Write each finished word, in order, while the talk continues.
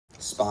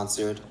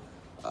sponsored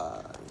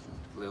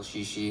Lil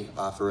Shishi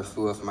for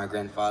refuah for my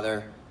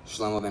grandfather,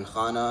 Shlomo ben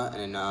Chana,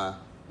 and in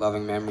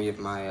loving memory of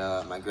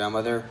my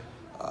grandmother,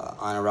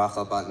 Ana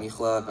Rachel Bat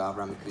Michla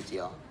Avram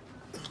Kutiel.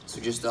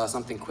 So just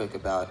something quick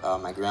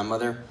about my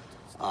grandmother.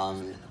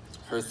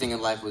 Her thing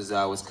in life was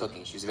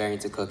cooking. She was very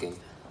into cooking.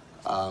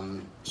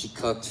 She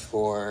cooked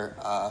for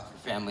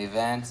family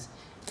events,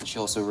 and she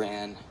also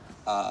ran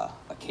a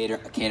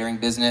catering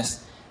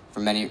business for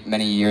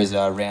many years.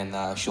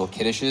 Ran shul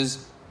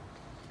kiddushes.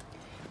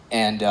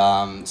 And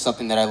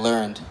something that I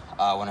learned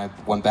when I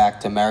went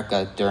back to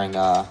America during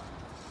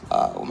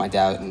when my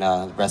dad and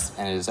the rest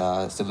and his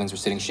siblings were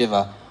sitting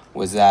shiva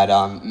was that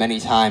many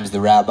times the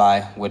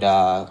rabbi would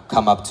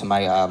come up to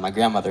my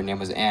grandmother, her name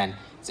was Anne,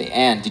 say,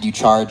 Anne, did you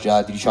charge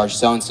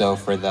so and so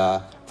for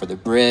the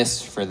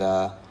bris, for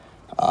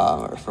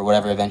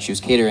whatever event she was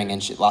catering?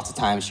 And lots of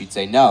times she'd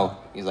say no.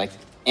 He's like,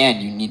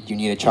 Anne, you need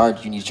to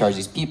charge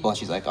these people. And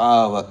she's like,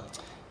 oh, well,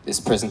 this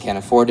person can't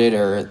afford it,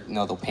 or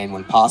they'll pay me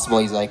when possible.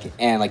 He's like,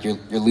 and like you're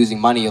losing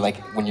money like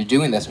when you're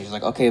doing this. And she's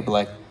like, okay, but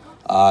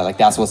like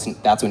that's what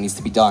needs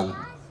to be done.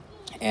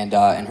 And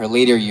in her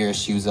later years,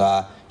 she did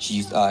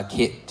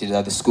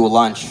the school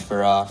lunch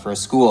for a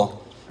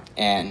school,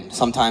 and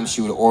sometimes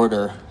she would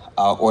order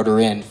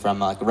in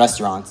from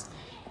restaurants,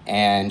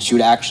 and she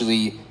would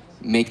actually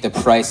make the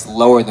price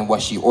lower than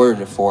what she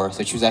ordered it for.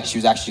 So she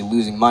was actually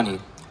losing money.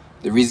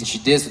 The reason she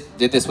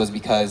did this was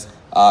because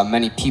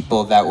many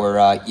people that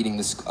were eating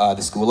the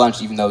school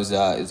lunch, even though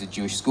it was a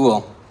Jewish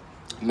school,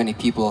 many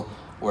people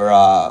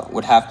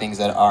would have things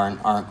that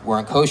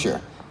weren't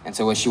kosher. And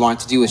so what she wanted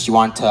to do is she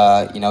wanted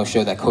to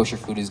show that kosher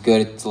food is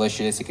good, it's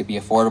delicious, it could be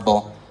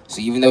affordable.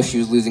 So even though she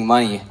was losing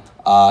money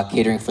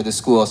catering for the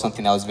school,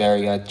 something that was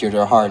very dear to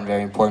her heart and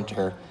very important to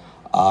her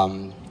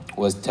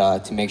was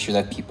to make sure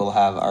that people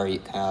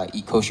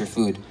eat kosher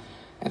food.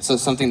 And so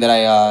something that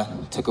I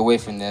took away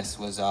from this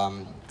was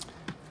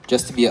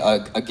just to be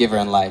a giver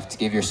in life, to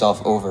give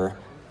yourself over.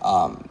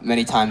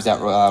 Many times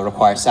that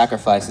requires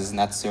sacrifices, and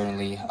that's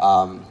certainly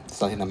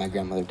something that my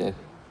grandmother did.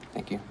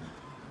 Thank you.